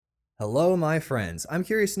Hello, my friends. I'm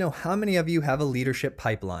curious to know how many of you have a leadership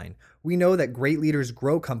pipeline. We know that great leaders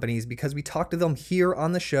grow companies because we talk to them here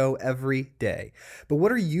on the show every day. But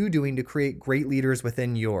what are you doing to create great leaders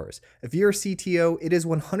within yours? If you're a CTO, it is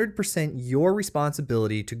 100% your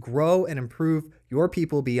responsibility to grow and improve your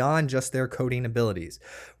people beyond just their coding abilities.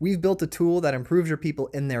 We've built a tool that improves your people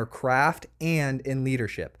in their craft and in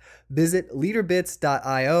leadership. Visit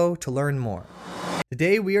leaderbits.io to learn more.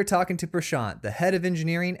 Today, we are talking to Prashant, the head of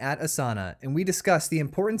engineering at Asana, and we discuss the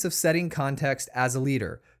importance of setting context as a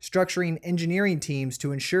leader, structuring engineering teams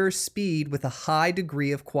to ensure speed with a high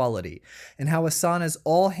degree of quality, and how Asana's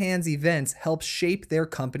all hands events help shape their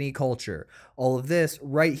company culture. All of this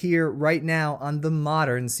right here, right now on the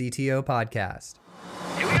Modern CTO Podcast.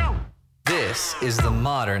 Here we go. This is the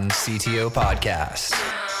Modern CTO Podcast.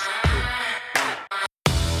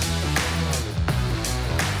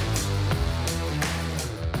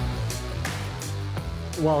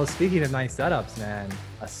 Well, speaking of nice setups, man,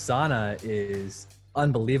 Asana is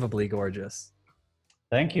unbelievably gorgeous.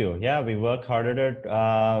 Thank you. Yeah, we work hard at it.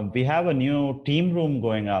 We have a new team room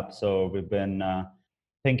going up. So we've been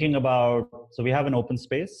thinking about, so we have an open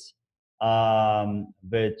space,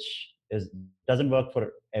 which doesn't work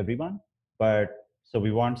for everyone, but so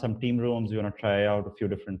we want some team rooms. We want to try out a few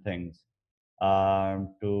different things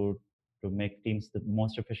to make teams the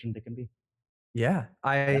most efficient they can be. Yeah,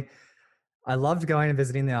 I loved going and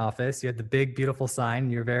visiting the office. You had the big, beautiful sign.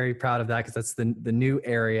 You're very proud of that because that's the new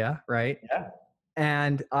area, right? Yeah.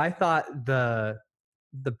 And I thought the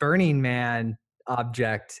Burning Man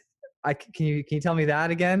object. Can you tell me that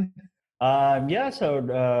again? So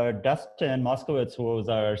Dustin Moskowitz, who was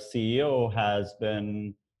our CEO, has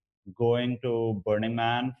been going to Burning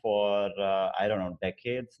Man for,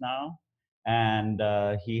 decades now. And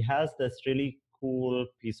he has this really cool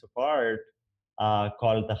piece of art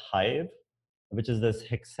called the Hive, which is this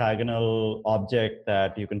hexagonal object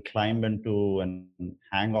that you can climb into and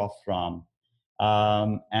hang off from.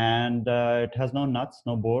 And it has no nuts,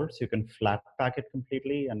 no bolts. You can flat pack it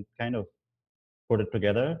completely and kind of put it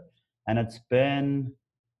together. And it's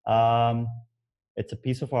a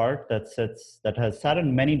piece of art that has sat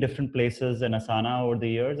in many different places in Asana over the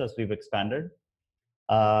years as we've expanded.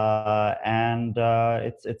 It's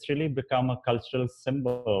really become a cultural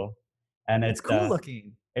symbol. And it's cool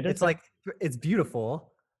looking. It's like, it's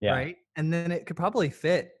beautiful, yeah. Right? And then it could probably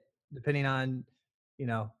fit, depending on,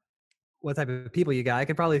 what type of people you got. It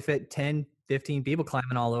could probably fit 10, 15 people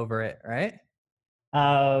climbing all over it, right?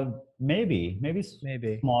 Maybe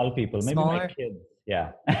small people, Smaller? Maybe my kids.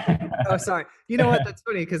 Yeah. Oh, sorry. You know what? That's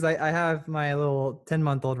funny because I have my little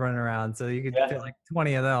 10-month-old running around, so you could fit like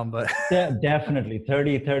 20 of them. But yeah, definitely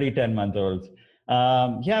 30, 10-month-olds.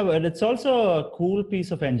 But it's also a cool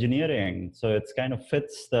piece of engineering. So it's kind of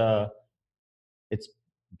fits it's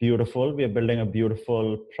beautiful. We are building a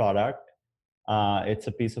beautiful product. It's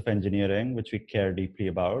a piece of engineering which we care deeply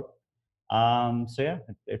about.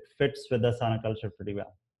 It fits with the Asana culture pretty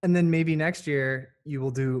well. And then maybe next year you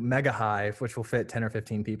will do Mega Hive, which will fit 10 or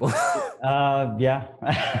 15 people. Yeah.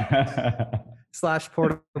 /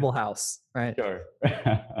 portable house, right? Sure.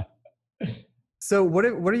 So what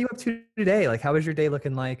are you up to today? Like, how is your day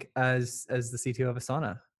looking like as the CTO of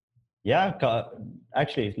Asana? Yeah,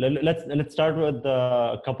 actually, let's start with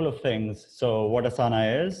a couple of things. So what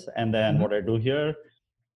Asana is, and then what I do here.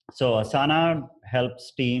 So Asana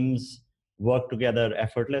helps teams work together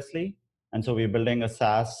effortlessly. And so we're building a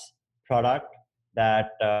SaaS product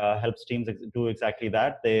that helps teams do exactly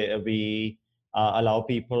that. We allow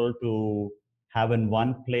people to have in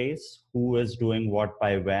one place who is doing what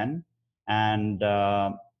by when, and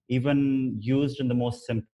even used in the most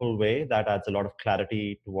simple way that adds a lot of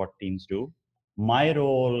clarity to what teams do. My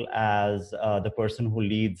role as the person who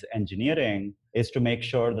leads engineering is to make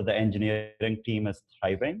sure that the engineering team is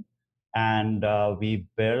thriving and we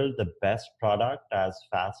build the best product as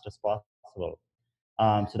fast as possible.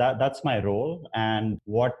 So that's my role. And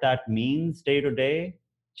what that means day to day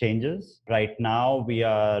changes. Right now, we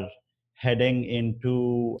are heading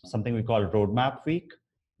into something we call Roadmap Week,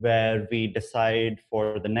 where we decide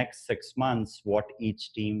for the next 6 months what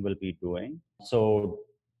each team will be doing. So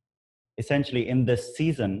essentially, in this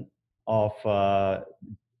season of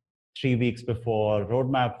 3 weeks before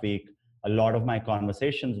Roadmap Week, a lot of my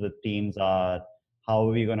conversations with teams are how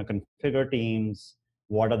are we going to configure teams?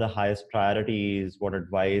 What are the highest priorities? What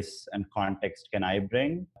advice and context can I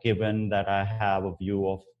bring, given that I have a view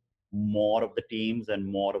of more of the teams and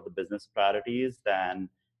more of the business priorities than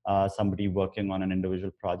somebody working on an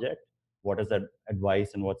individual project? What is that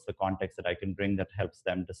advice and what's the context that I can bring that helps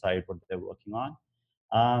them decide what they're working on?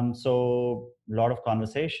 So a lot of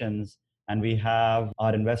conversations. And we have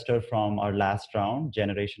our investor from our last round,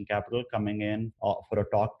 Generation Capital, coming in for a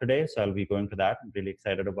talk today. So I'll be going to that. I'm really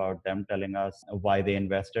excited about them telling us why they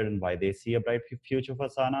invested and why they see a bright future for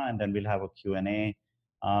Asana. And then we'll have a Q&A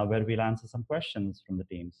where we'll answer some questions from the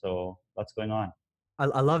team. So what's going on?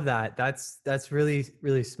 I love that. That's really,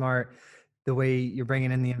 really smart. The way you're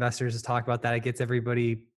bringing in the investors to talk about that, it gets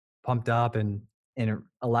everybody pumped up and it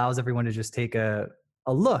allows everyone to just take a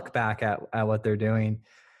look back at what they're doing.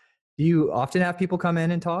 Do you often have people come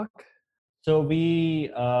in and talk? So we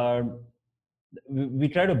try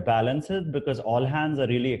to balance it because all hands are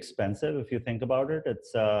really expensive. If you think about it,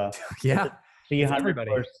 it's Yeah, it's everybody.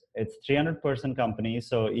 it's 300-person company.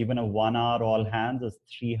 So even a 1 hour all hands is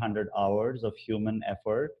 300 hours of human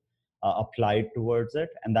effort applied towards it,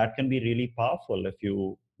 and that can be really powerful if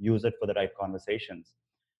you use it for the right conversations.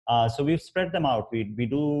 So we've spread them out. We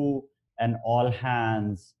do an all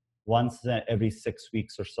hands once every 6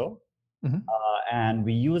 weeks or so. Mhm. And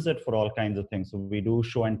we use it for all kinds of things. So we do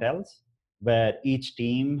show and tells, where each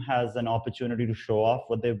team has an opportunity to show off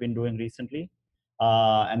what they've been doing recently.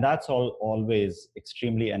 And that's always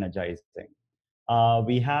extremely energizing.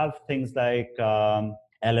 We have things like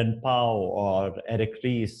Ellen Pao or Eric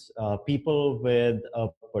Ries, people with a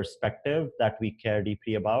perspective that we care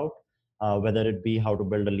deeply about, whether it be how to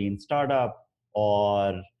build a lean startup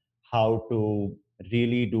or how to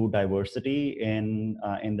really do diversity in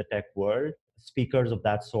the tech world. Speakers of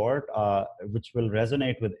that sort, which will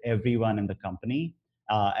resonate with everyone in the company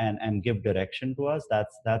and give direction to us.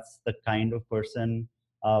 That's the kind of person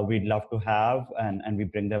we'd love to have, and we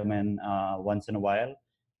bring them in once in a while.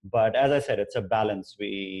 But as I said, it's a balance.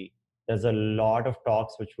 There's a lot of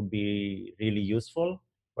talks which would be really useful,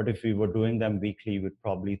 but if we were doing them weekly, we'd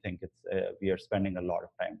probably think we are spending a lot of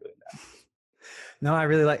time doing that. No, I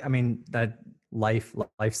really like. I mean, that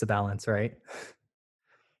life's a balance, right?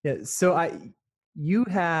 Yeah. So you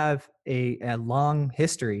have a long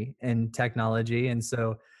history in technology, and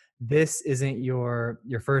so this isn't your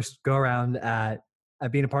first go around at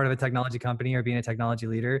being a part of a technology company or being a technology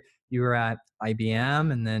leader. You were at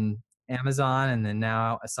IBM and then Amazon and then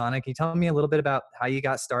now Asana. Can you tell me a little bit about how you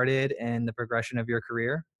got started and the progression of your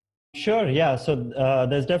career? Sure, yeah. So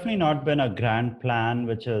there's definitely not been a grand plan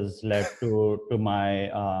which has led to my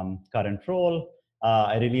current role.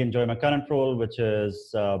 I really enjoy my current role, which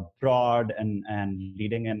is broad and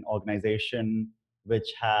leading an organization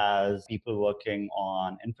which has people working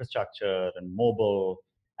on infrastructure and mobile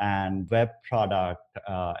and web product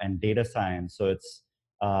and data science. So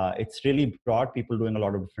it's really broad, people doing a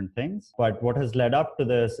lot of different things. But what has led up to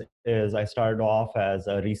this is I started off as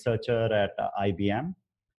a researcher at IBM,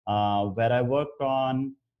 where I worked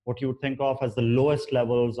on what you would think of as the lowest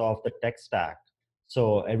levels of the tech stack.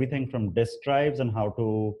 So everything from disk drives and how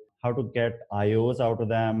to get IOs out of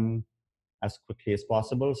them as quickly as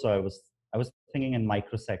possible. So I was thinking in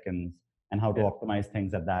microseconds and how to optimize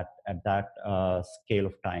things at that scale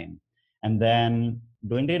of time, and then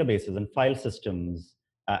doing databases and file systems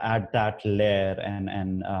at that layer,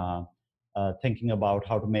 and thinking about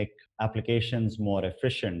how to make applications more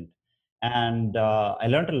efficient. And I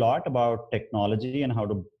learned a lot about technology and how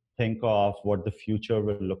to think of what the future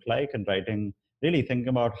will look like, and really thinking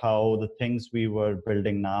about how the things we were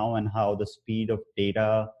building now and how the speed of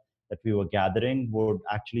data that we were gathering would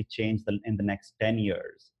actually change in the next 10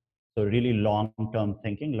 years. So really long-term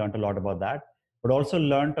thinking, learned a lot about that, but also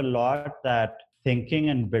learned a lot that thinking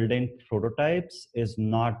and building prototypes is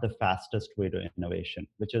not the fastest way to innovation,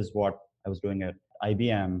 which is what I was doing at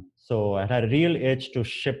IBM. So I had a real itch to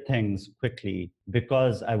ship things quickly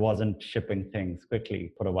because I wasn't shipping things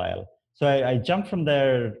quickly for a while. So I jumped from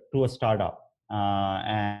there to a startup.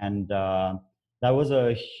 And that was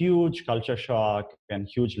a huge culture shock and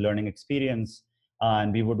huge learning experience.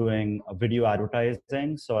 And we were doing video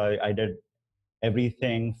advertising. So I did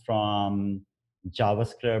everything from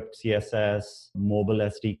JavaScript, CSS, mobile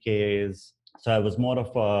SDKs. So I was more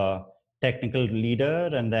of a technical leader.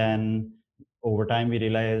 And then over time, we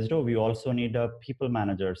realized, oh, we also need a people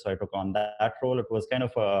manager. So I took on that role. It was kind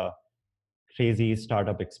of a crazy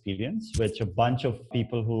startup experience, which a bunch of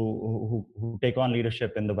people who take on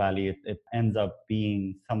leadership in the Valley, it ends up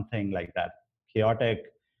being something like that, chaotic,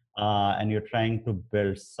 and you're trying to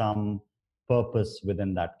build some purpose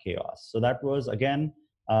within that chaos. So that was, again,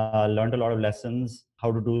 learned a lot of lessons,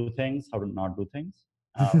 how to do things, how to not do things.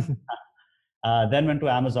 Then went to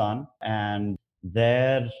Amazon, and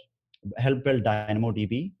there helped build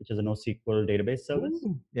DynamoDB, which is a NoSQL database service.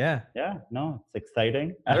 Ooh, yeah. Yeah, no, it's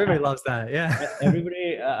exciting. Everybody loves that. Yeah.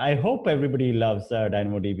 Everybody, I hope everybody loves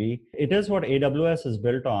DynamoDB. It is what AWS is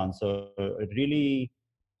built on. So it really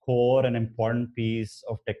core and important piece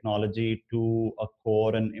of technology to a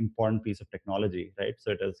core and important piece of technology, right?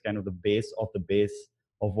 So it is kind of the base of the base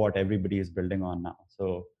of what everybody is building on now.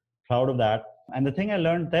 So proud of that. And the thing I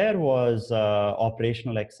learned there was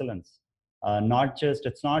operational excellence.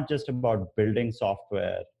 It's not just about building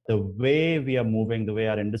software. The way we are moving, the way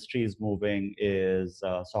our industry is moving is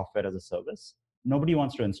software as a service. Nobody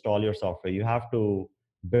wants to install your software. You have to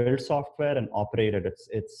build software and operate it.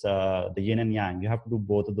 It's the yin and yang. You have to do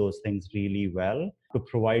both of those things really well to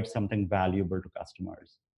provide something valuable to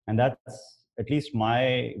customers. And that's at least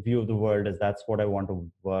my view of the world is that's what I want to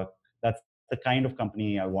work. That's the kind of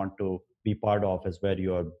company I want to be part of, is where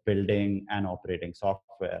you're building and operating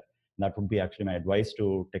software. That would be actually my advice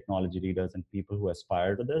to technology leaders and people who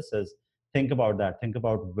aspire to this is think about that. Think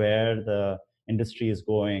about where the industry is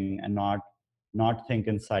going and not think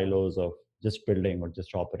in silos of just building or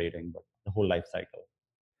just operating, but the whole life cycle.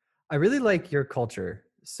 I really like your culture.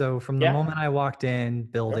 So from the Yeah. moment I walked in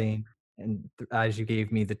Sure. building and as you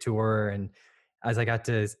gave me the tour and as I got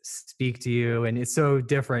to speak to you, and it's so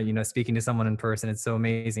different, speaking to someone in person, it's so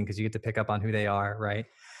amazing because you get to pick up on who they are, right?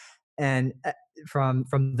 And from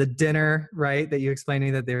the dinner, right, that you explained to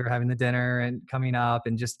me that they were having the dinner and coming up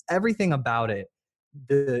and just everything about it,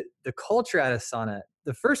 the culture at Asana.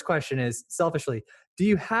 The first question is selfishly, do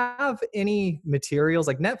you have any materials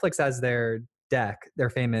like Netflix has their deck, their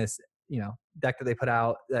famous, deck that they put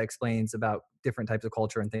out that explains about different types of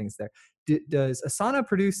culture and things there. Does Asana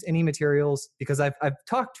produce any materials? Because I've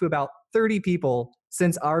talked to about 30 people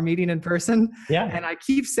since our meeting in person, Yeah. and I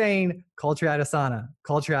keep saying culture at Asana.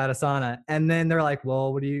 And then they're like,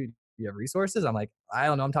 well, do you have resources? I'm like, I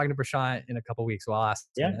don't know. I'm talking to Prashant in a couple of weeks, so I'll ask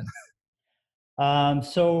him Yeah. then.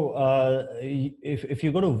 If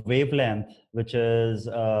you go to Wavelength, which is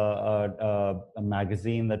a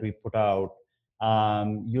magazine that we put out,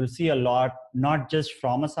 you'll see a lot, not just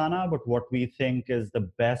from Asana, but what we think is the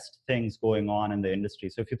best things going on in the industry.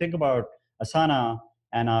 So if you think about Asana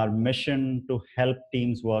and our mission to help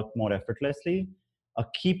teams work more effortlessly, a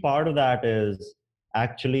key part of that is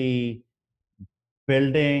actually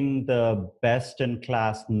building the best in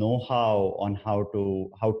class know-how on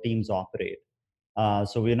how teams operate.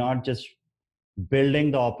 So we're not just building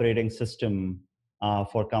the operating system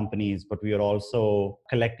for companies, but we are also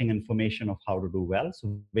collecting information of how to do well.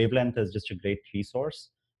 So Wavelength is just a great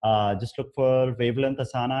resource. Just look for Wavelength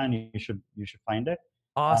Asana, and you should find it.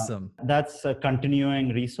 Awesome. That's a continuing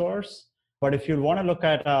resource. But if you want to look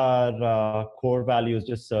at our core values,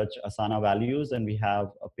 just search Asana values, and we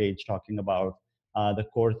have a page talking about the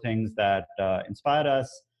core things that inspire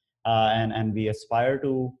us and we aspire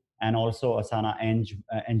to. And also Asana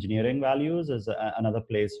engineering values is another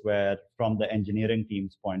place where, from the engineering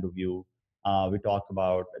team's point of view, we talk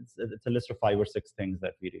about, it's a list of 5 or 6 things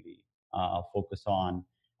that we really focus on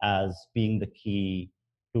as being the key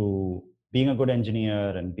to being a good engineer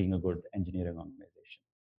and being a good engineering organization.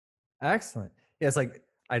 Excellent. Yeah, it's like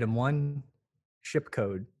item 1, ship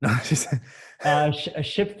code. No, just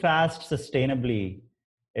Ship fast sustainably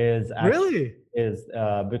is actually really? is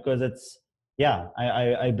because it's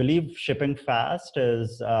I believe shipping fast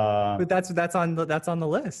is But that's on the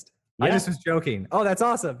list. I yeah just was joking. Oh, that's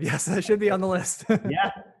awesome. Yes, that should be on the list.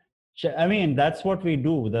 yeah. I mean, that's what we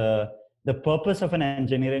do. The purpose of an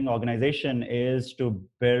engineering organization is to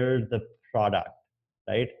build the product,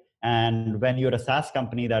 right? And when you're a SaaS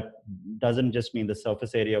company, that doesn't just mean the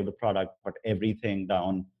surface area of the product, but everything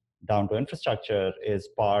down to infrastructure is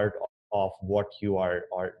part of what you are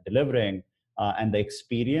delivering, and the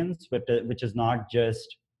experience, which is not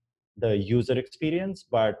just the user experience,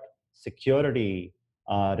 but security,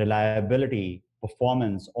 reliability,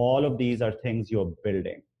 performance. All of these are things you're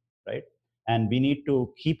building, right? And we need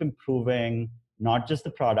to keep improving not just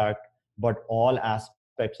the product, but all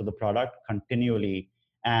aspects of the product continually.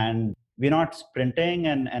 And we're not sprinting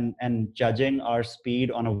and judging our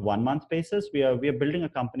speed on a 1-month basis. We are building a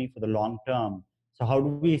company for the long term. So how do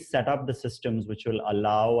we set up the systems which will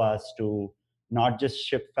allow us to not just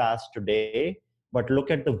ship fast today, but look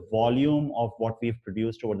at the volume of what we've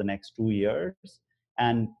produced over the next 2 years?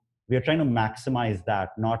 And we are trying to maximize that,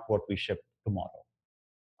 not what we ship tomorrow.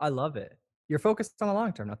 I love it. You're focused on the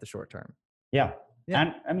long term, not the short term. Yeah. Yeah.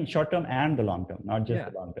 And I mean, short term and the long term, not just Yeah.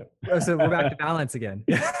 the long term. Oh, so we're back to balance again.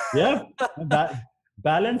 Yeah.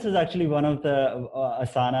 Balance is actually one of the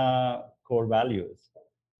Asana core values.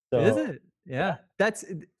 So, Is it? Yeah. That's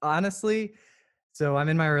honestly, so I'm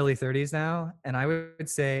in my early 30s now, and I would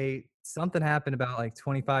say something happened about like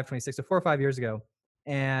 25, 26, so 4 or 5 years ago.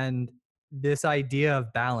 And this idea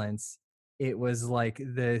of balance, it was like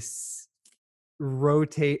this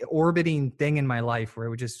orbiting thing in my life where it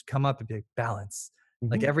would just come up and be like, balance,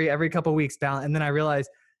 Like Mhm. every couple of weeks balance. And then I realized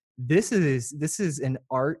this is an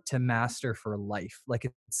art to master for life. Like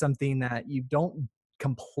it's something that you don't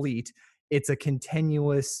complete. It's a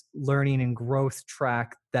continuous learning and growth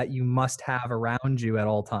track that you must have around you at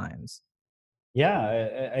all times.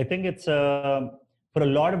 Yeah, I think it's for a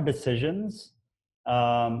lot of decisions.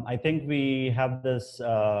 I think we have this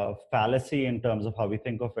fallacy in terms of how we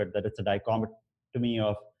think of it, that it's a dichotomy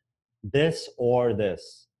of this or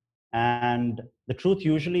this. And the truth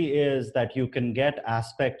usually is that you can get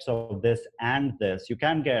aspects of this and this. You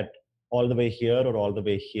can get all the way here or all the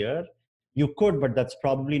way here. You could, but that's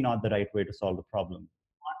probably not the right way to solve the problem.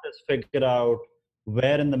 Just figure out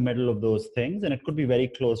where in the middle of those things, and it could be very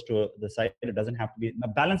close to the side. It doesn't have to be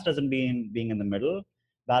balance. Doesn't mean being in the middle.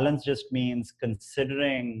 Balance just means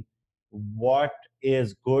considering what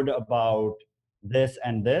is good about this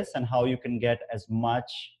and this, and how you can get as much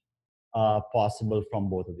possible from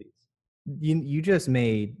both of these. You just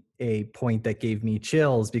made a point that gave me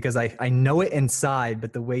chills because I know it inside,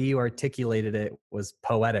 but the way you articulated it was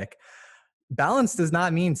poetic. Balance does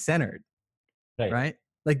not mean centered, Right. right?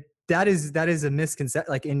 Like that is a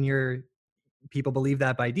misconception. Like in your people believe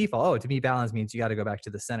that by default. Oh, to me, balance means you got to go back to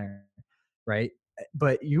the center, right?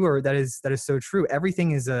 But that is so true.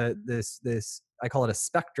 Everything is a this I call it a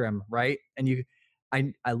spectrum, right? And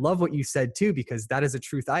I love what you said too, because that is a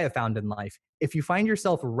truth I have found in life. If you find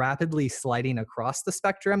yourself rapidly sliding across the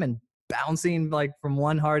spectrum and bouncing like from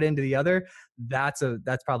one hard end to the other, that's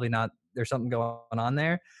probably not, there's something going on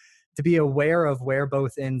there. To be aware of where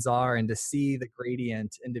both ends are and to see the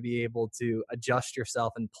gradient and to be able to adjust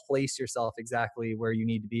yourself and place yourself exactly where you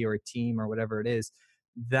need to be, or a team or whatever it is,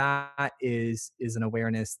 that is an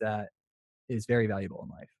awareness that is very valuable in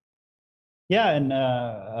life. Yeah,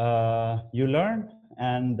 and you learn,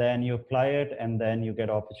 and then you apply it, and then you get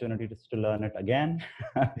opportunities to learn it again.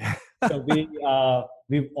 So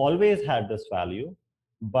we've always had this value,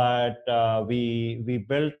 but we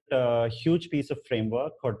built a huge piece of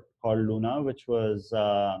framework called Luna, which was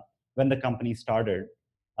when the company started,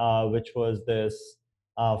 which was this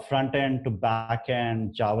front end to back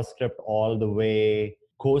end JavaScript all the way,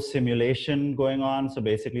 co-simulation going on. So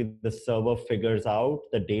basically, the server figures out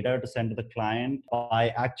the data to send to the client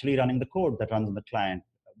by actually running the code that runs on the client.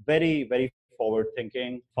 Very, very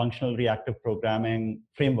forward-thinking, functional reactive programming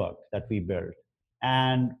framework that we built.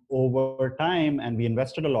 And over time, and we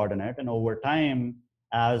invested a lot in it, and over time,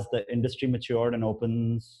 as the industry matured and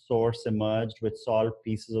open source emerged, which solved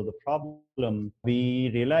pieces of the problem,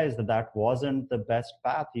 we realized that that wasn't the best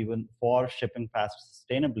path even for shipping fast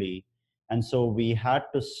sustainably. And so we had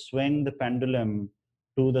to swing the pendulum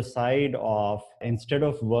to the side of, instead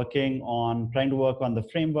of trying to work on the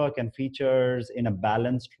framework and features in a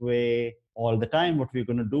balanced way all the time, what we're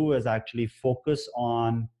going to do is actually focus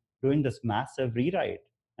on doing this massive rewrite.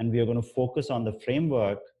 And we are going to focus on the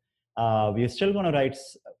framework. We are still going to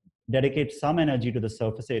dedicate some energy to the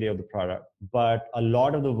surface area of the product, but a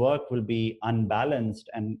lot of the work will be unbalanced,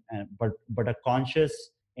 but a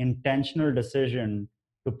conscious, intentional decision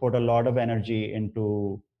to put a lot of energy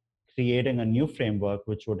into creating a new framework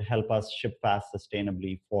which would help us ship fast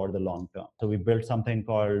sustainably for the long term. So we built something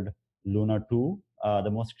called Luna 2,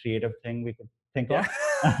 the most creative thing we could think of.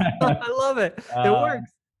 Yeah. I love it. It uh,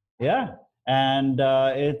 works. yeah, and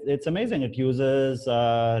it's amazing. It uses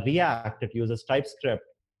React, it uses TypeScript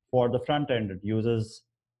for the front end, it uses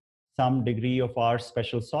some degree of our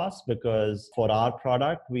special sauce, because for our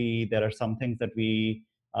product, there are some things that we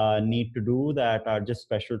need to do that are just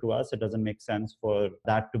special to us. It doesn't make sense for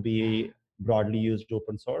that to be broadly used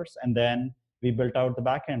open source. And then we built out the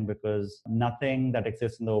backend because nothing that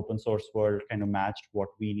exists in the open source world kind of matched what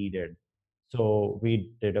we needed. So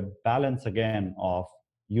we did a balance again of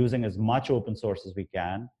using as much open source as we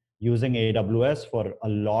can, using AWS for a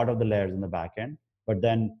lot of the layers in the backend, but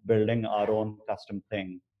then building our own custom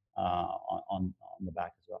thing on the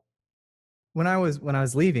back as well. When I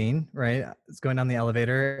was leaving, right, I was going down the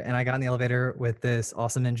elevator and I got in the elevator with this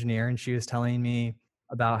awesome engineer, and she was telling me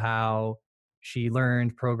about how she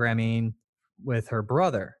learned programming with her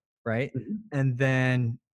brother, right? Mhm. And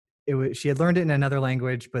then she had learned it in another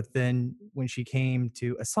language, but then when she came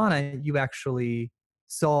to Asana, you actually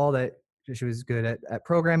saw that she was good at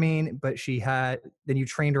programming, but then you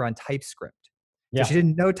trained her on TypeScript. So she Yeah.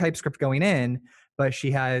 didn't know TypeScript going in, but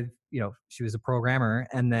she was a programmer,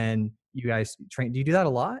 and then you guys train. Do you do that a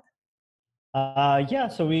lot? Yeah,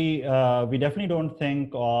 so we definitely don't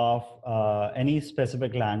think of any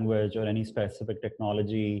specific language or any specific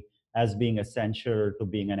technology as being essential to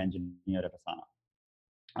being an engineer at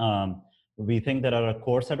Asana. We think there are a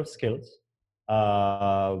core set of skills,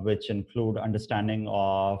 which include understanding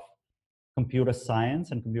of computer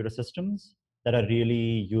science and computer systems that are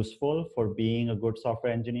really useful for being a good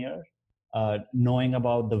software engineer. Knowing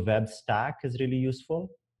about the web stack is really useful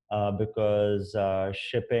because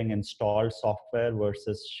shipping installed software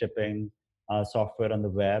versus shipping software on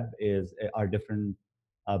the web are different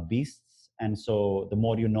beasts. And so the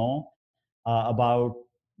more you know about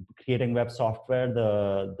creating web software,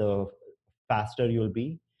 the faster you'll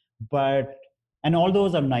be. But and all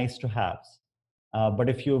those are nice to have. But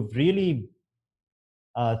if you've really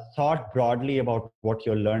thought broadly about what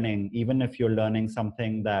you're learning, even if you're learning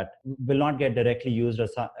something that will not get directly used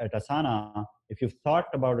at Asana, if you've thought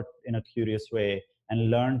about it in a curious way and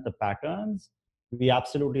learned the patterns, we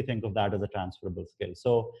absolutely think of that as a transferable skill.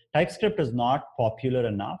 So TypeScript is not popular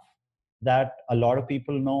enough that a lot of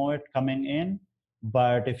people know it coming in.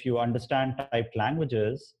 But if you understand typed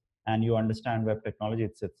languages and you understand web technology,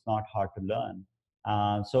 it's not hard to learn.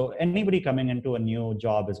 So anybody coming into a new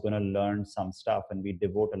job is going to learn some stuff, and we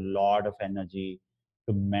devote a lot of energy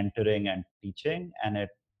to mentoring and teaching, and it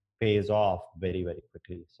pays off very, very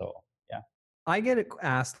quickly. So yeah. I get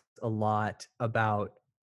asked a lot about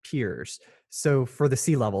peers. So for the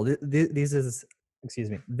C-level, this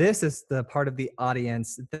is the part of the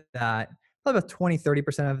audience that about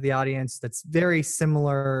 20-30% of the audience that's very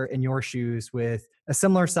similar in your shoes, with a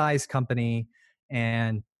similar size company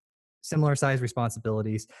and similar size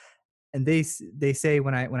responsibilities. And they say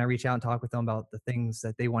when I reach out and talk with them about the things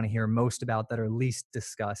that they want to hear most about that are least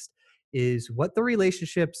discussed, is what the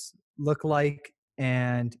relationships look like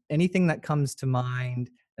and anything that comes to mind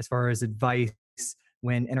as far as advice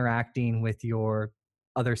when interacting with your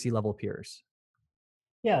other C-level peers.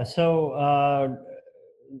 Yeah. So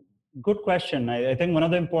good question. I think one of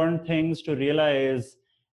the important things to realize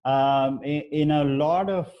in a lot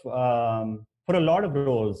of for a lot of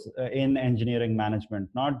roles in engineering management,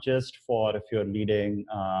 not just for if you're leading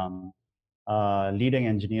leading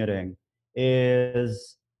engineering,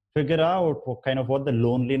 is figure out what the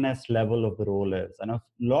loneliness level of the role is. And a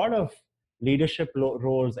lot of leadership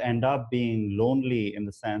roles end up being lonely in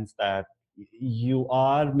the sense that you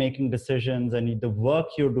are making decisions and the work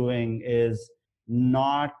you're doing is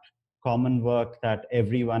not common work that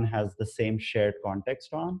everyone has the same shared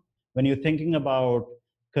context on. When you're thinking about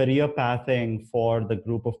career pathing for the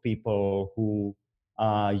group of people who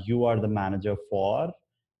you are the manager for,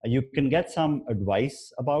 you can get some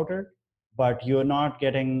advice about it, but you're not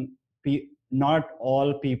getting, not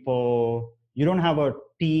all people, you don't have a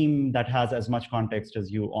team that has as much context as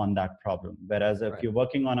you on that problem. Whereas if you're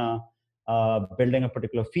working on building a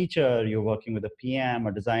particular feature, you're working with a PM,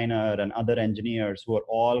 a designer, and other engineers who are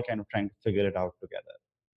all kind of trying to figure it out together.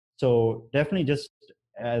 So definitely just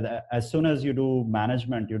as soon as you do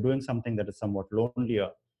management, you're doing something that is somewhat lonelier.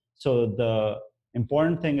 So the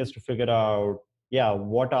important thing is to figure out,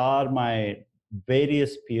 what are my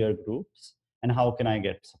various peer groups and how can I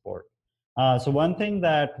get support? So one thing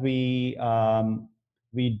that we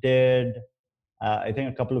did, I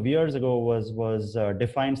think a couple of years ago, was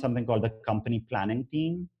define something called the company planning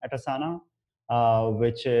team at Asana,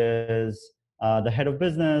 which is the head of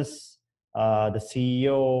business, the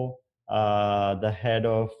CEO, the head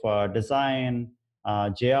of design,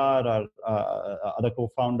 JR, our other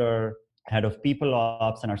co-founder, head of people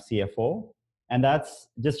ops, and our CFO. And that's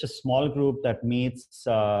just a small group that meets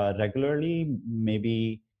regularly,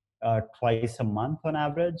 maybe twice a month on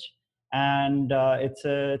average. And it's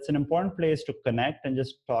an important place to connect and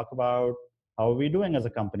just talk about how are we doing as a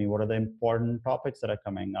company, what are the important topics that are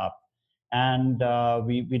coming up. And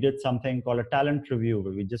we did something called a talent review,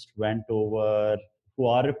 where we just went over who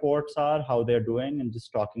our reports are, how they're doing, and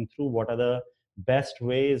just talking through what are the best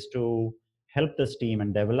ways to help this team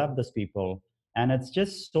and develop this people. And it's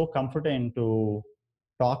just so comforting to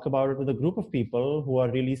talk about it with a group of people who are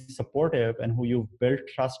really supportive and who you've built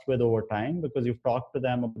trust with over time, because you've talked to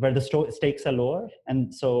them where the stakes are lower.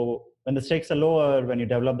 And so when the stakes are lower, when you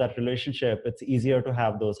develop that relationship, it's easier to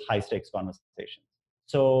have those high stakes conversations.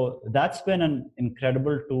 So that's been an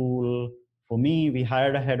incredible tool for me. We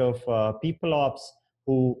hired a head of people ops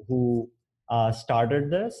who started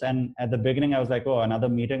this. And at the beginning, I was like, oh, another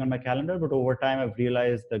meeting on my calendar. But over time, I've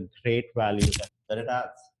realized the great value that it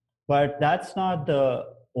adds. But that's not the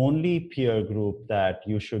only peer group that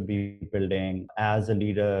you should be building as a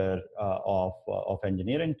leader of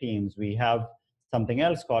engineering teams. We have something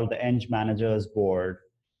else called the Eng Managers Board,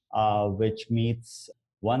 which meets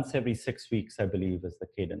once every 6 weeks, I believe, is the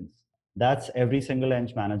cadence. That's every single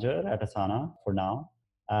Eng manager at Asana for now.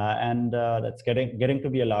 And that's getting to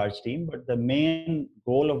be a large team. But the main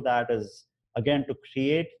goal of that is, again, to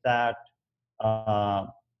create that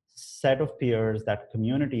set of peers, that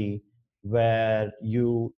community where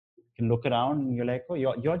you can look around and you're like, oh,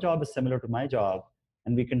 your job is similar to my job.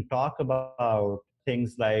 And we can talk about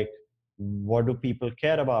things like, what do people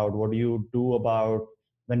care about? What do you do about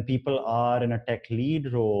when people are in a tech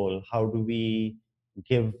lead role? How do we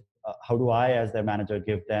give, how do I, as their manager,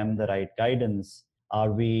 give them the right guidance?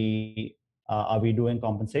 Are we doing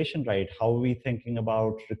compensation right? How are we thinking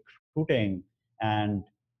about recruiting? And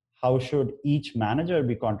how should each manager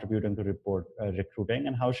be contributing to recruiting?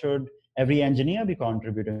 And how should every engineer be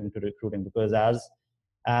contributing to recruiting? Because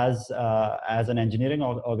as an engineering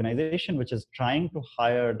organization which is trying to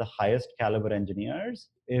hire the highest caliber engineers,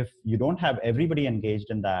 if you don't have everybody engaged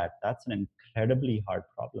in that, that's an incredibly hard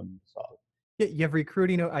problem to solve. Yeah, you have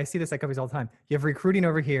recruiting. I see this at companies all the time. You have recruiting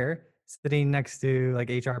over here, sitting next to like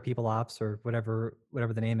HR, people ops, or whatever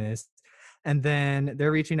the name is, and then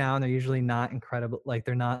they're reaching out, and they're usually not incredible. Like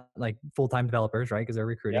they're not like full-time developers, right? Because they're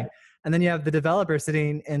recruiting. Yeah. And then you have the developers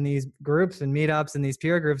sitting in these groups and meetups and these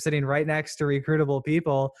peer groups, sitting right next to recruitable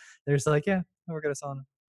people. They're just like, yeah, we're gonna Asana.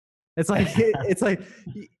 It's like it's like,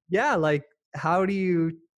 yeah, like how do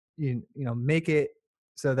you make it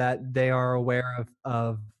so that they are aware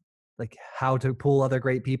of like how to pull other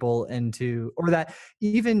great people into, or that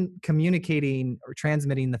even communicating or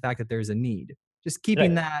transmitting the fact that there's a need, just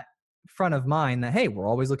keeping Right. that front of mind that, hey, we're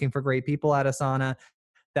always looking for great people at Asana.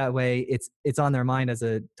 That way it's on their mind as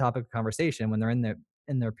a topic of conversation when they're in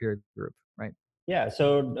their peer group, right? Yeah,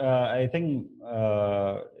 so I think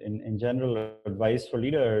in general, advice for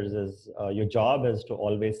leaders is your job is to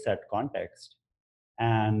always set context.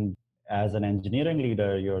 And as an engineering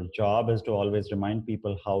leader, your job is to always remind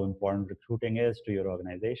people how important recruiting is to your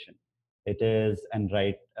organization. It is, and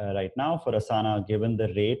right now for Asana, given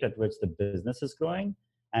the rate at which the business is growing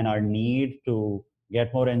and our need to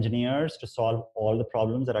get more engineers to solve all the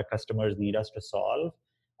problems that our customers need us to solve,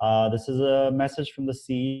 this is a message from the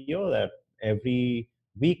CEO that every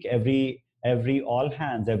week, every all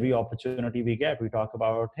hands, every opportunity we get, we talk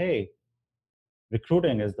about, hey,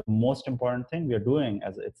 recruiting is the most important thing we are doing,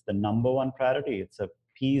 as it's the number one priority. It's a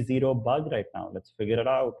P0 bug right now. Let's figure it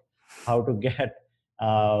out, how to get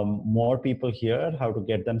more people here, how to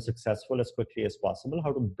get them successful as quickly as possible,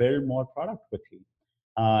 how to build more product quickly.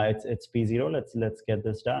 It's P0. Let's get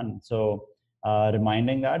this done. So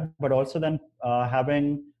reminding that, but also then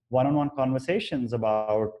having one-on-one conversations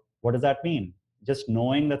about what does that mean. Just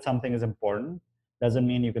knowing that something is important doesn't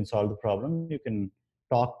mean you can solve the problem. You can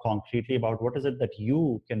talk concretely about what is it that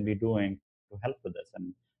you can be doing to help with this.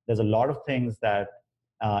 And there's a lot of things that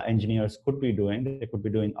engineers could be doing. They could be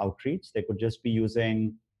doing outreach. They could just be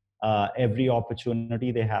using every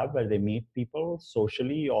opportunity they have where they meet people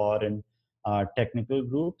socially or in technical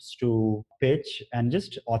groups to pitch and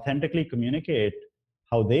just authentically communicate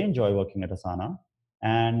how they enjoy working at Asana,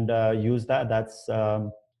 and use that.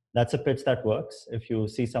 That's a pitch that works. If you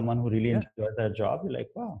see someone who really enjoys their job, you're like,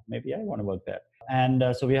 wow, maybe I want to work there. And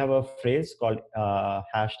so we have a phrase called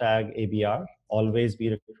hashtag ABR, always be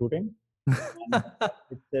recruiting.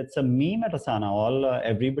 It's a meme at Asana.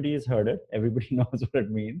 Everybody has heard it. Everybody knows what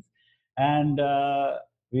it means. And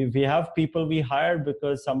we have people we hired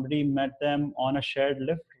because somebody met them on a shared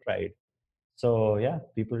Lyft ride. So yeah,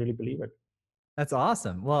 people really believe it. That's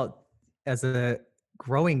awesome. Well, as a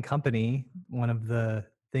growing company, one of the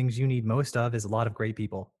things you need most of is a lot of great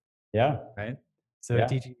people. Yeah. Right. So Yeah.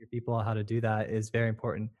 teaching your people how to do that is very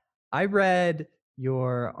important. I read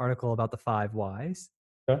your article about the 5 whys.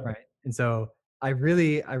 Sure. Right. And so I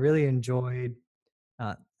really enjoyed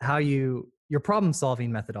how your problem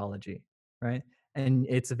solving methodology. Right. And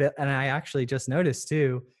it's a bit, and I actually just noticed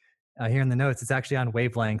too, here in the notes, it's actually on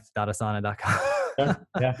wavelength.asana.com.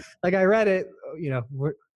 Yeah. Like I read it,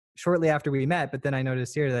 shortly after we met, but then I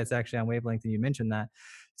noticed here that it's actually on Wavelength, and you mentioned that.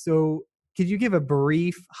 So could you give a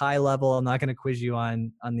brief high level, I'm not going to quiz you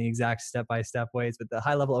on the exact step-by-step ways, but the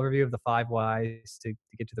high level overview of the 5 whys to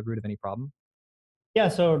get to the root of any problem? Yeah,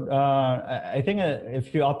 so I think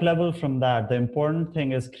if you up level from that, the important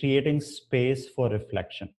thing is creating space for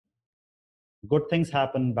reflection. Good things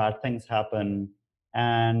happen, bad things happen,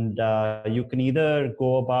 and you can either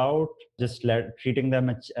go about just treating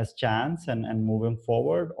them as chance and moving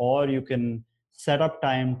forward, or you can set up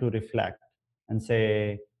time to reflect and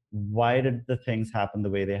say, why did the things happen the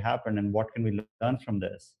way they happened, and what can we learn from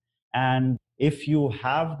this? And if you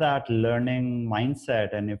have that learning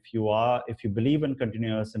mindset, and if you believe in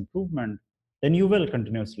continuous improvement, then you will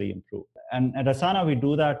continuously improve. And at Asana, we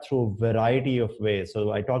do that through a variety of ways.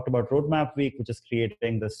 So I talked about Roadmap Week, which is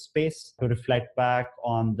creating the space to reflect back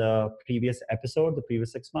on the previous episode, the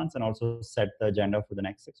previous 6 months, and also set the agenda for the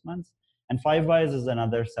next 6 months. And 5 whys is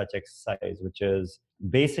another such exercise, which is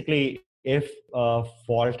basically if a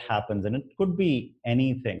fault happens, and it could be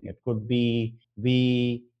anything, it could be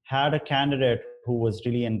we had a candidate who was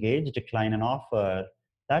really engaged decline an offer.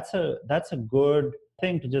 That's a good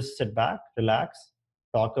thing to just sit back, relax,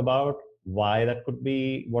 talk about why that could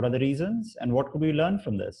be, what are the reasons, and what could we learn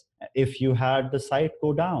from this. If you had the site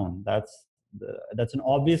go down, that's an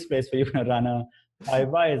obvious place for you to run a 5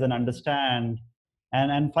 whys and understand.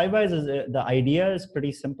 And 5 whys is, the idea is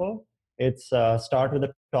pretty simple. It's start with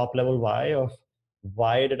the top level why of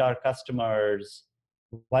why did our customers,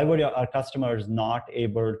 why were our customers not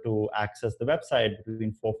able to access the website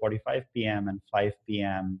between 4:45 p.m. and 5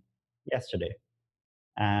 p.m. yesterday?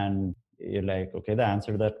 And you're like, okay, the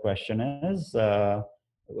answer to that question is our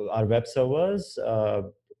web servers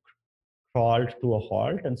crawled to a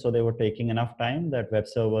halt, and so they were taking enough time that web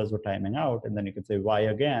servers were timing out. And then you could say why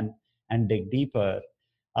again and dig deeper.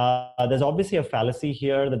 There's obviously a fallacy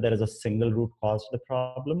here that there is a single root cause to the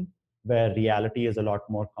problem, where reality is a lot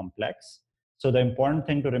more complex. So the important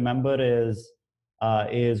thing to remember is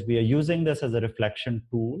we are using this as a reflection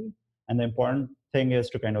tool, and the important thing is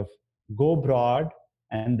to kind of go broad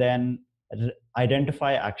and then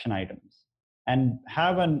identify action items and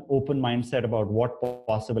have an open mindset about what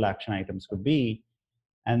possible action items could be.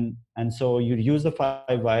 And so you use the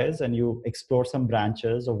 5 whys and you explore some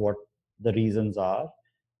branches of what the reasons are,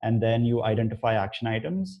 and then you identify action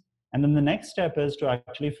items. And then the next step is to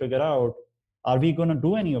actually figure out, are we going to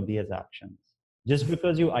do any of these actions? Just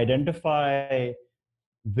because you identify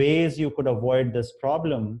ways you could avoid this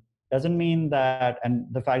problem doesn't mean that, and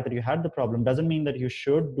the fact that you had the problem doesn't mean that you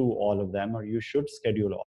should do all of them or you should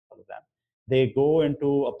schedule all of them. They go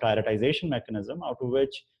into a prioritization mechanism out of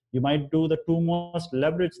which you might do the two most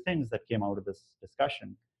leveraged things that came out of this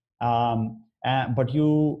discussion. But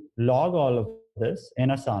you log all of this in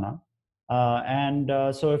Asana.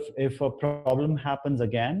 So if a problem happens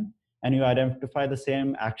again and you identify the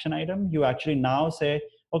same action item, you actually now say,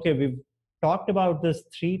 okay, we've talked about this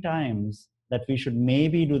 3 times that we should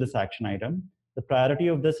maybe do this action item. The priority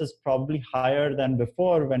of this is probably higher than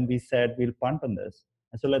before when we said we'll punt on this.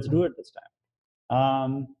 And so let's do it this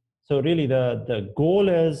time. So really the goal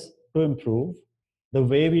is to improve. The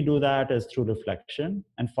way we do that is through reflection,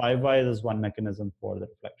 and 5 whys is one mechanism for the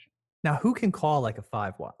reflection. Now, who can call like a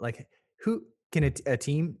 5 why? Like who can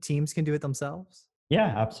teams can do it themselves?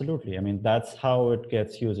 Yeah, absolutely. I mean, that's how it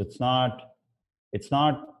gets used. It's not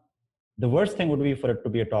the worst thing would be for it to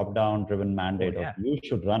be a top-down driven mandate of you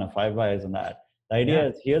should run a 5 whys on that. The idea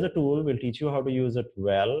is, here's a tool, we'll teach you how to use it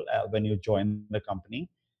well when you join the company,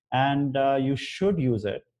 and you should use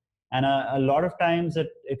it. And a lot of times it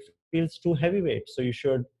feels too heavyweight. So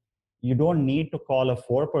you don't need to call a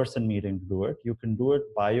 4-person meeting to do it. You can do it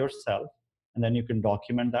by yourself, and then you can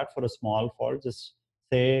document that for a small fault. Just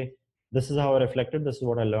say, this is how I reflected, this is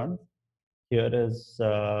what I learned. Here is,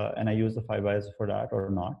 and I use the 5 whys for that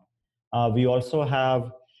or not. We also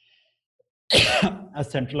have a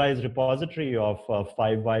centralized repository of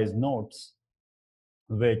 5 whys notes,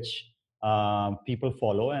 which people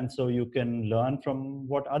follow. And so you can learn from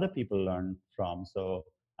what other people learn from. So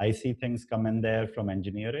I see things come in there from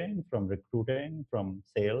engineering, from recruiting, from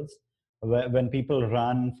sales. When people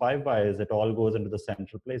run 5 whys, it all goes into the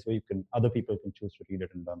central place where other people can choose to read it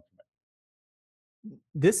and learn from it.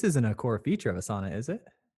 This isn't a core feature of Asana, is it?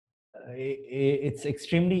 It's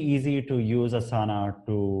extremely easy to use Asana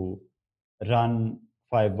to run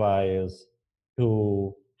 5 whys,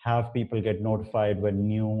 to have people get notified when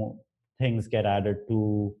new things get added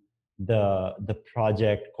to the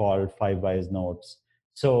project called 5 whys notes.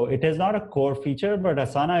 So it is not a core feature, but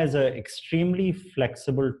Asana is an extremely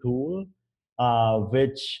flexible tool,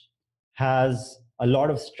 which has a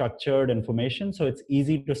lot of structured information. So it's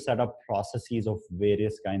easy to set up processes of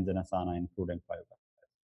various kinds in Asana, including 5 whys.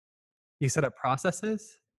 You set up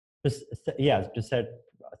processes? To set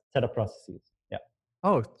up processes. Yeah.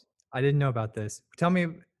 Oh, I didn't know about this. Tell me,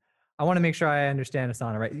 I want to make sure I understand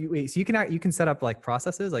Asana, right? Wait, so you can set up like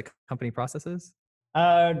processes, like company processes?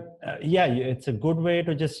 It's a good way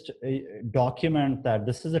to just document that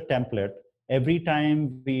this is a template. Every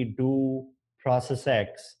time we do process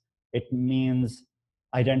X, it means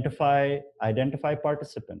identify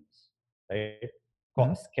participants, right?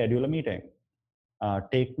 Mm-hmm. Schedule a meeting.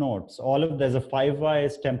 Take notes. There's a 5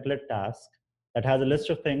 whys template task that has a list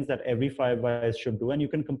of things that every 5 whys should do, and you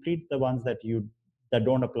can complete the ones that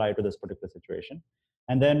don't apply to this particular situation.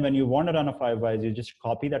 And then when you want to run a 5 whys, you just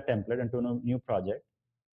copy that template into a new project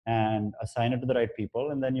and assign it to the right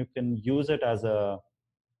people, and then you can use it as a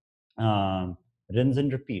rinse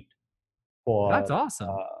and repeat. That's awesome.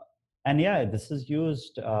 This is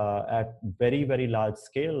used at very, very large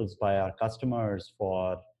scales by our customers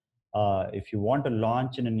for If you want to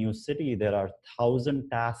launch in a new city, there are 1,000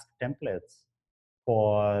 task templates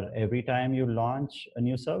for every time you launch a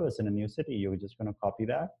new service in a new city. You're just going to copy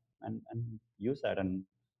that and use that. And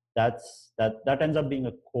that ends up being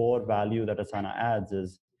a core value that Asana adds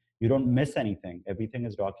is you don't miss anything. Everything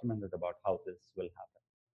is documented about how this will happen.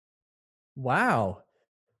 Wow.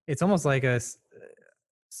 It's almost like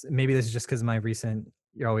maybe this is just because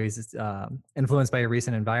you're always influenced by your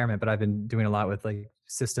recent environment, but I've been doing a lot with like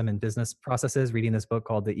system and business processes, reading this book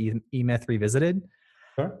called The E-Myth Revisited.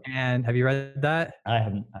 Sure. And have you read that? I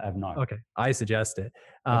have not. Okay. I suggest it.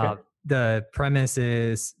 Okay. The premise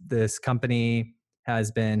is this company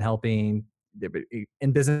has been helping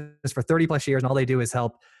in business for 30 plus years, and all they do is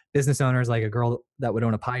help business owners, like a girl that would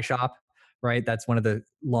own a pie shop, right? That's one of the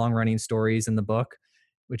long running stories in the book,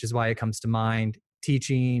 which is why it comes to mind,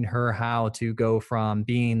 teaching her how to go from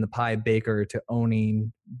being the pie baker to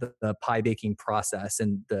owning the pie baking process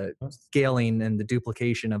and the scaling and the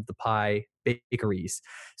duplication of the pie bakeries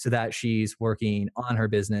so that she's working on her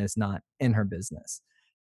business, not in her business.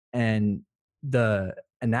 And the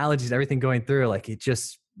analogies, everything going through, like it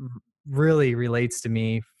just really relates to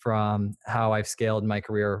me from how I've scaled my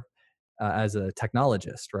career as a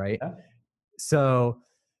technologist, right? Yeah. So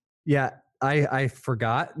yeah, I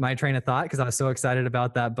forgot my train of thought because I was so excited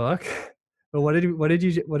about that book. But what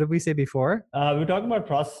did we say before? We were talking about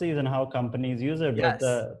processes and how companies use it. Yes. But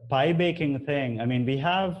the pie baking thing, I mean, we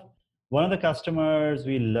have one of the customers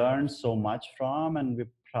we learned so much from and we're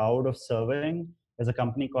proud of serving is a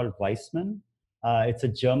company called Weissman. It's a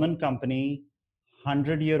German company,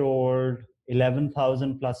 100-year-old,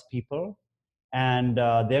 11,000 plus people. And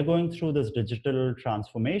they're going through this digital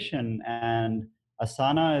transformation. And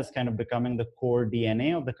Asana is kind of becoming the core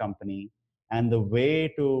DNA of the company. And the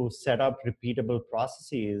way to set up repeatable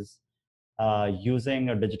processes using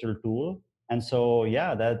a digital tool. And so,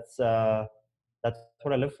 yeah, that's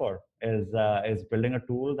what I live for is building a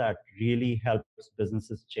tool that really helps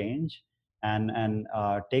businesses change and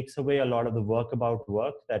takes away a lot of the work about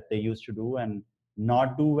work that they used to do and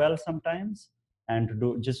not do well sometimes, and to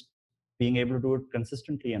do just being able to do it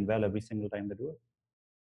consistently and well every single time they do it.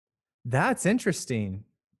 That's interesting.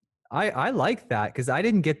 I like that because I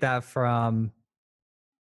didn't get that from.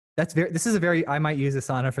 This is a very, I might use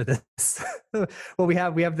Asana for this. Well, we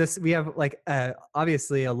have like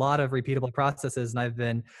obviously a lot of repeatable processes, and I've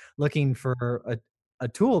been looking for a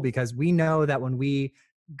tool because we know that when we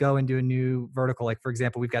go and do a new vertical, like for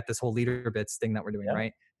example, we've got this whole LeaderBits thing that we're doing, Yeah.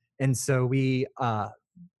 right? And so we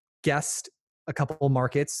guessed a couple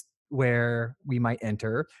markets where we might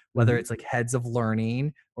enter, whether it's like heads of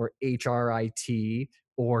learning or HRIT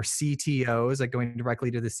or CTOs, like going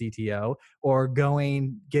directly to the CTO, or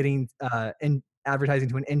getting advertising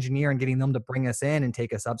to an engineer and getting them to bring us in and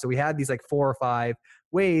take us up. So we had these like 4 or 5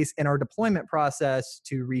 ways, and our deployment process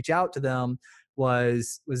to reach out to them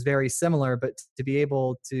was very similar, but to be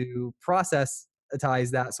able to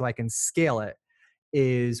processize that so I can scale it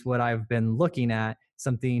is what I've been looking at,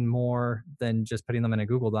 something more than just putting them in a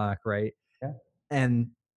Google Doc, right? Yeah.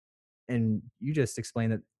 And you just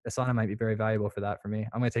explained that Asana might be very valuable for that for me.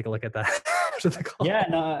 I'm going to take a look at that after the call. Yeah,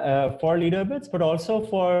 no, for LeaderBits, but also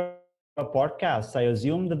for podcasts. I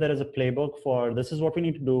assume that there is a playbook for this is what we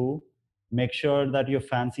need to do. Make sure that your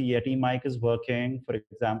fancy Yeti mic is working, for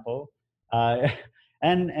example.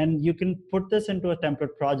 And you can put this into a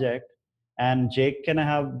template project. And Jake can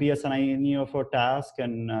be a assignee of a task,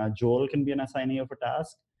 and Joel can be an assignee of a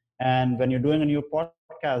task. And when you're doing a new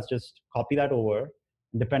podcast, just copy that over.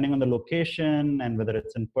 Depending on the location and whether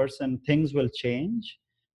it's in person, things will change,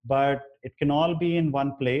 but it can all be in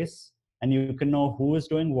one place, and you can know who is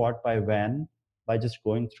doing what by when by just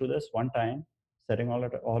going through this one time, setting all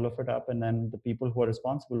of it up, and then the people who are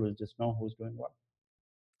responsible will just know who's doing what.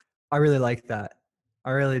 I really like that.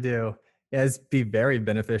 I really do. Yeah, it'd be very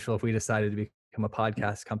beneficial if we decided to become a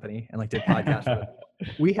podcast company and like did podcasts.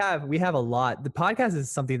 we have a lot. The podcast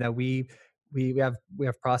is something that we have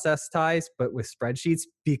process ties, but with spreadsheets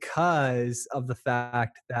because of the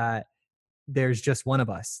fact that there's just one of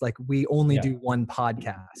us. Like we only do one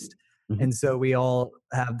podcast. Mm-hmm. And so we all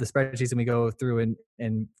have the spreadsheets and we go through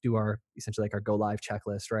and do our essentially like our go live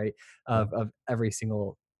checklist, right? Of every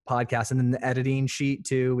single podcast. And then the editing sheet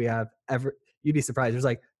too. We have you'd be surprised. There's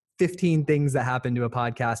like 15 things that happen to a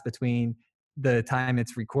podcast between the time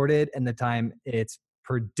it's recorded and the time it's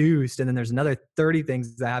produced. And then there's another 30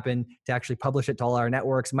 things that happen to actually publish it to all our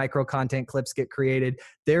networks. Micro content clips get created.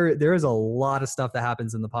 There is a lot of stuff that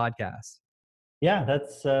happens in the podcast. Yeah,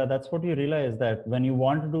 that's what you realize, that when you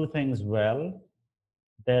want to do things well,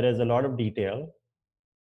 there is a lot of detail.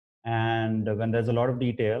 And when there's a lot of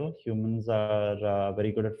detail, humans are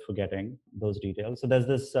very good at forgetting those details. So there's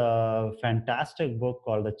this fantastic book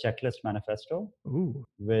called The Checklist Manifesto, Ooh.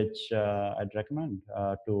 which I'd recommend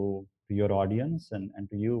to your audience and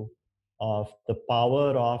to you, of the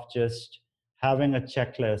power of just having a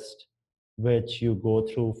checklist which you go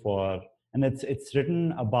through for. And it's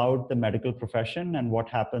written about the medical profession and what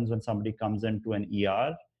happens when somebody comes into an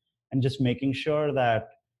ER, and just making sure that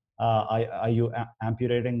are you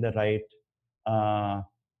amputating uh,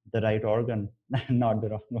 the right organ, not the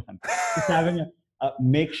wrong one. Just having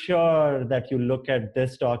make sure that you look at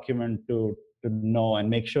this document to know, and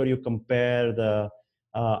make sure you compare the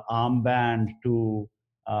armband to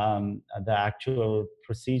the actual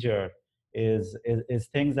procedure. Is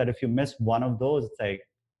things that if you miss one of those, it's like,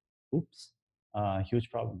 oops, huge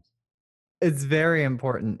problems. It's very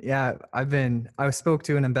important. Yeah, I spoke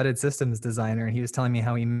to an embedded systems designer, and he was telling me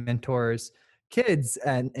how he mentors kids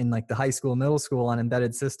and in like the high school, middle school on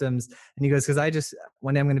embedded systems. And he goes, because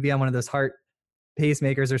one day I'm going to be on one of those heart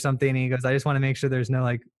pacemakers or something. And he goes, I just want to make sure there's no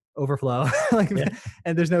like overflow, like, Yeah.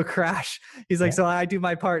 and there's no crash. He's like, Yeah. so I do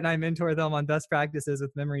my part and I mentor them on best practices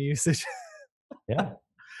with memory usage. Yeah.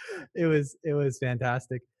 It was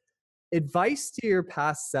fantastic. Advice to your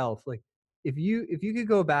past self, like if you could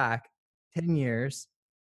go back 10 years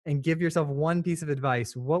and give yourself one piece of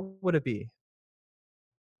advice, what would it be?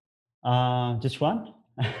 Just one.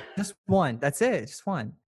 Just one. That's it. Just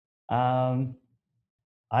one. um,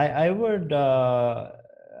 I would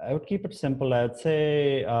keep it simple. I would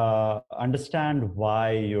say understand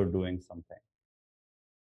why you're doing something.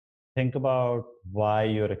 Think about why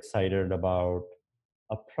you're excited about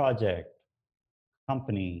a project,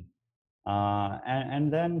 company,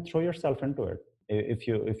 and then throw yourself into it.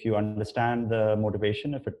 If you understand the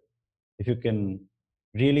motivation, if you can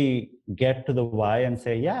really get to the why and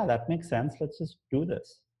say, yeah, that makes sense, let's just do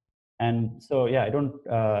this. And so, yeah, I don't,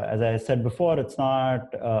 as I said before, it's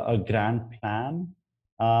not a grand plan.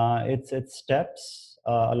 It's steps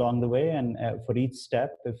along the way. And for each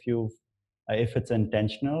step, if it's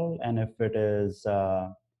intentional, and if it is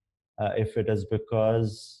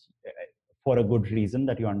because for a good reason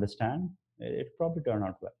that you understand, it probably turn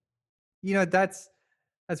out well. You know, that's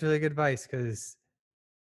really good advice, because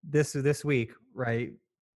this week, right?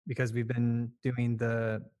 Because we've been doing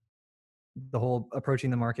the whole approaching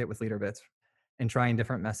the market with LeaderBits and trying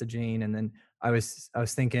different messaging. And then I was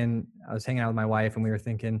thinking, I was hanging out with my wife and we were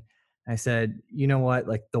thinking, I said, you know what,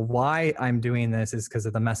 like the why I'm doing this is because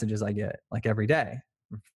of the messages I get like every day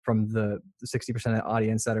from the 60% of the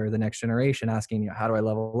audience that are the next generation asking, you know, how do I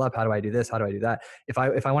level up? How do I do this? How do I do that? If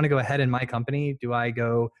I want to go ahead in my company, do I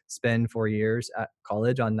go spend 4 years at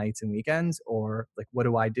college on nights and weekends? Or like, what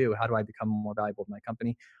do I do? How do I become more valuable to my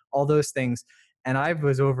company? All those things. And I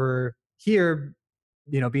was over here,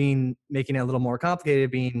 you know, making it a little more complicated,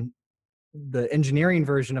 being the engineering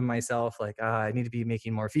version of myself, like I need to be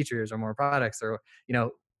making more features or more products, or you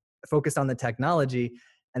know, focused on the technology.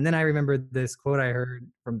 And then I remembered this quote I heard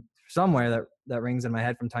from somewhere that rings in my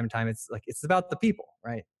head from time to time. It's like, it's about the people,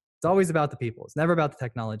 right? It's always about the people. It's never about the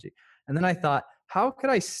technology. And then I thought, how could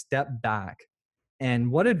I step back,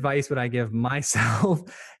 and what advice would I give myself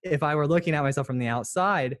if I were looking at myself from the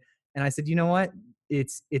outside? And I said, you know what?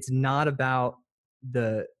 It's not about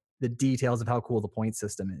the the details of how cool the point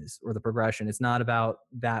system is or the progression. It's not about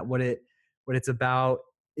that. What it's about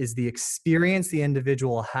is the experience the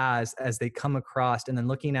individual has as they come across, and then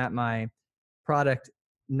looking at my product,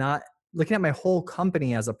 not looking at my whole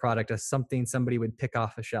company as a product, as something somebody would pick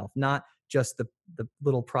off a shelf, not just the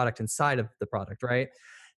little product inside of the product, right?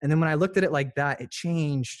 And then when I looked at it like that, it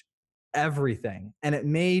changed everything. And it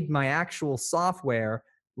made my actual software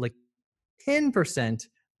like 10%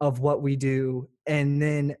 of what we do. And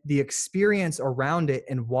then the experience around it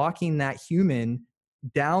and walking that human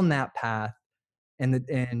down that path,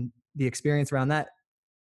 and the experience around that,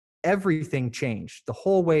 everything changed. The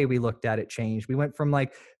whole way we looked at it changed. We went from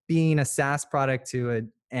like being a SaaS product to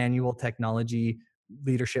an annual technology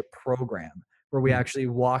leadership program where we actually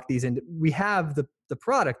walk these in. We have the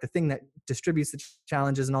product, the thing that distributes the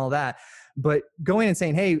challenges and all that. But going and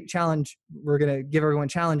saying, hey, challenge, we're going to give everyone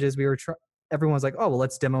challenges. Everyone's like, oh, well,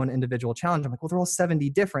 let's demo an individual challenge. I'm like, well, they're all 70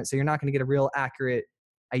 different. So you're not going to get a real accurate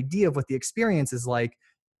idea of what the experience is like.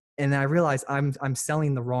 And I realized I'm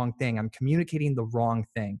selling the wrong thing. I'm communicating the wrong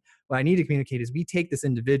thing. What I need to communicate is we take this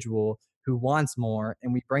individual who wants more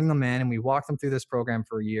and we bring them in and we walk them through this program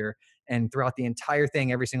for a year. And throughout the entire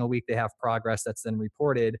thing, every single week, they have progress that's then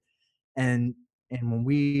reported. And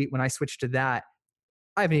when I switched to that,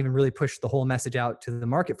 I haven't even really pushed the whole message out to the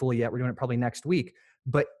market fully yet. We're doing it probably next week.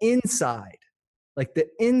 But inside, like the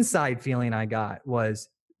inside feeling I got was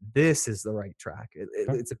this is the right track.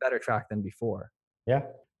 Sure. It's a better track than before. Yeah,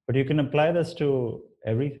 but you can apply this to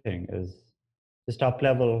everything. Is just up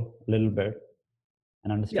level a little bit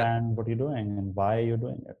and understand what you're doing and why you're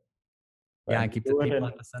doing it. Yeah, And and keep we the do it people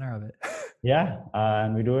in- at the center of it. Yeah,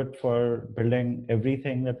 and we do it for building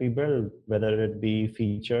everything that we build, whether it be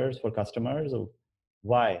features for customers or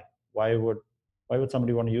why. Why would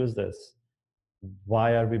somebody want to use this?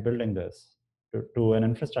 Why are we building this? To an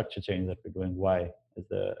infrastructure change that we're doing. Why is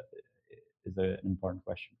an important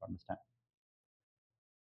question to understand.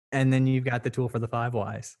 And then you've got the tool for the 5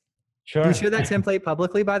 whys. Sure. Do you share that template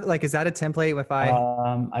publicly? Like, is that a template if I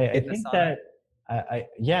I hit think Asana? that I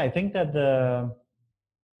think that the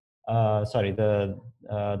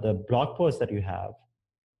blog post that you have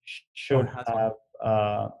should has have.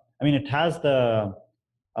 I mean, it has a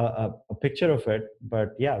picture of it,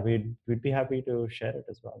 but yeah, we'd be happy to share it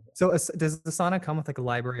as well. So does Asana come with like a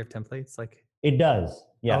library of templates? Like, It does.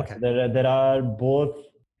 Yeah. Okay. So there are both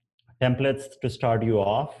templates to start you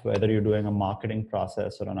off, whether you're doing a marketing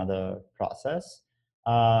process or another process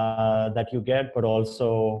that you get, but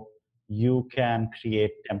also you can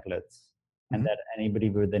create templates and Mhm. that anybody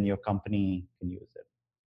within your company can use it.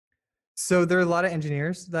 so there are a lot of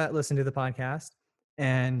engineers that listen to the podcast,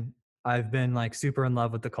 and I've been like super in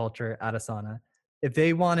love with the culture at Asana. If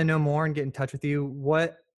they want to know more and get in touch with you,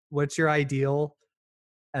 what's your ideal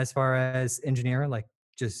as far as engineer? Like,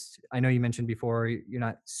 just I know you mentioned before you're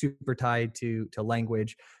not super tied to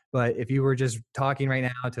language, but if you were just talking right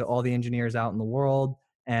now to all the engineers out in the world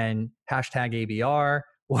and hashtag ABR,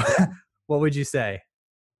 what would you say?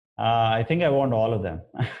 I think I want all of them.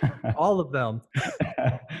 All of them.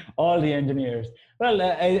 All the engineers. Well,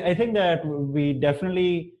 I think that we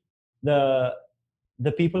definitely the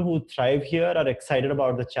people who thrive here are excited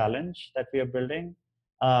about the challenge that we are building,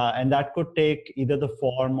 and that could take either the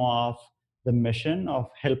form of the mission of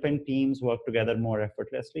helping teams work together more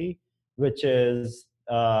effortlessly, which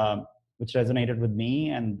resonated with me,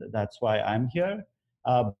 and that's why I'm here.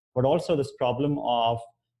 But also this problem of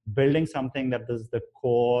building something that is the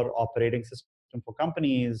core operating system for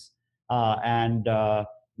companies and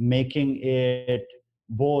making it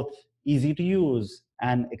both easy to use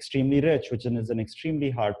and extremely rich, which is an extremely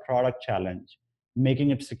hard product challenge. Making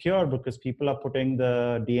it secure because people are putting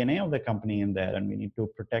the DNA of the company in there and we need to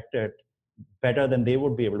protect it better than they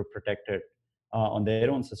would be able to protect it on their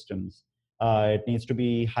own systems. It needs to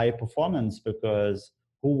be high performance because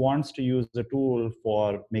who wants to use the tool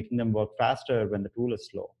for making them work faster when the tool is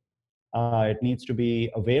slow? It needs to be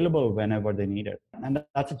available whenever they need it. And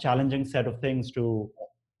that's a challenging set of things to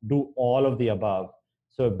do all of the above.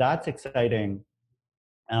 So if that's exciting,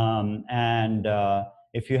 and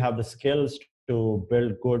if you have the skills to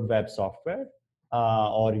build good web software,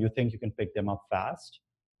 or you think you can pick them up fast,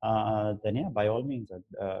 then yeah, by all means,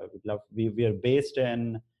 we'd love. We are based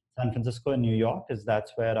in San Francisco and New York, because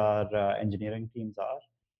that's where our engineering teams are.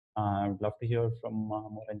 I would love to hear from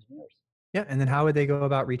more engineers. Yeah, and then how would they go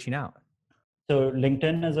about reaching out? So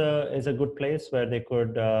LinkedIn is a good place where they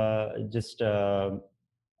could just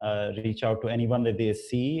reach out to anyone that they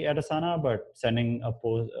see at Asana, but sending a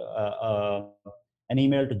post, an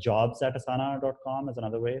email to jobs@asana.com is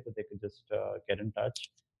another way that they could just get in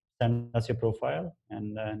touch, send us your profile,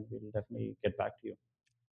 and then we'll definitely get back to you.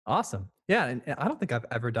 Awesome. Yeah, and I don't think I've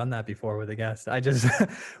ever done that before with a guest. I just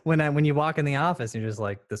when you walk in the office, you're just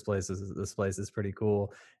like, this place is pretty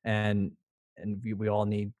cool, and we all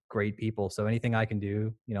need great people. So anything I can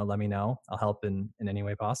do, let me know. I'll help in any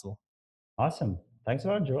way possible. Awesome. Thanks a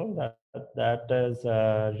lot, Joel. That is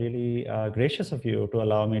really gracious of you to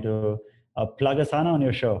allow me to plug Asana on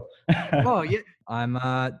your show. Oh yeah, I'm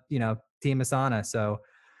Team Asana. So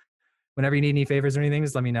whenever you need any favors or anything,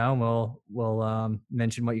 just let me know, and we'll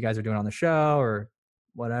mention what you guys are doing on the show or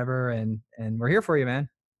whatever, and we're here for you, man.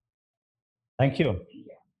 Thank you.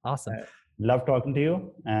 Awesome. Love talking to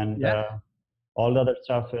you, and all the other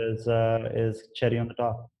stuff is cherry on the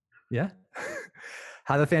top. Yeah.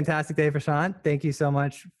 Have a fantastic day, Prashant. Thank you so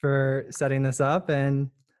much for setting this up, and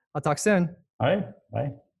I'll talk soon. All right.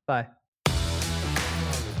 Bye. Bye.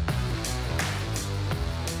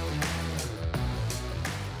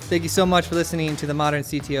 Thank you so much for listening to the Modern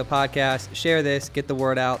CTO podcast. Share this, get the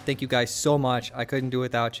word out. Thank you guys so much. I couldn't do it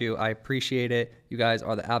without you. I appreciate it. You guys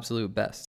are the absolute best.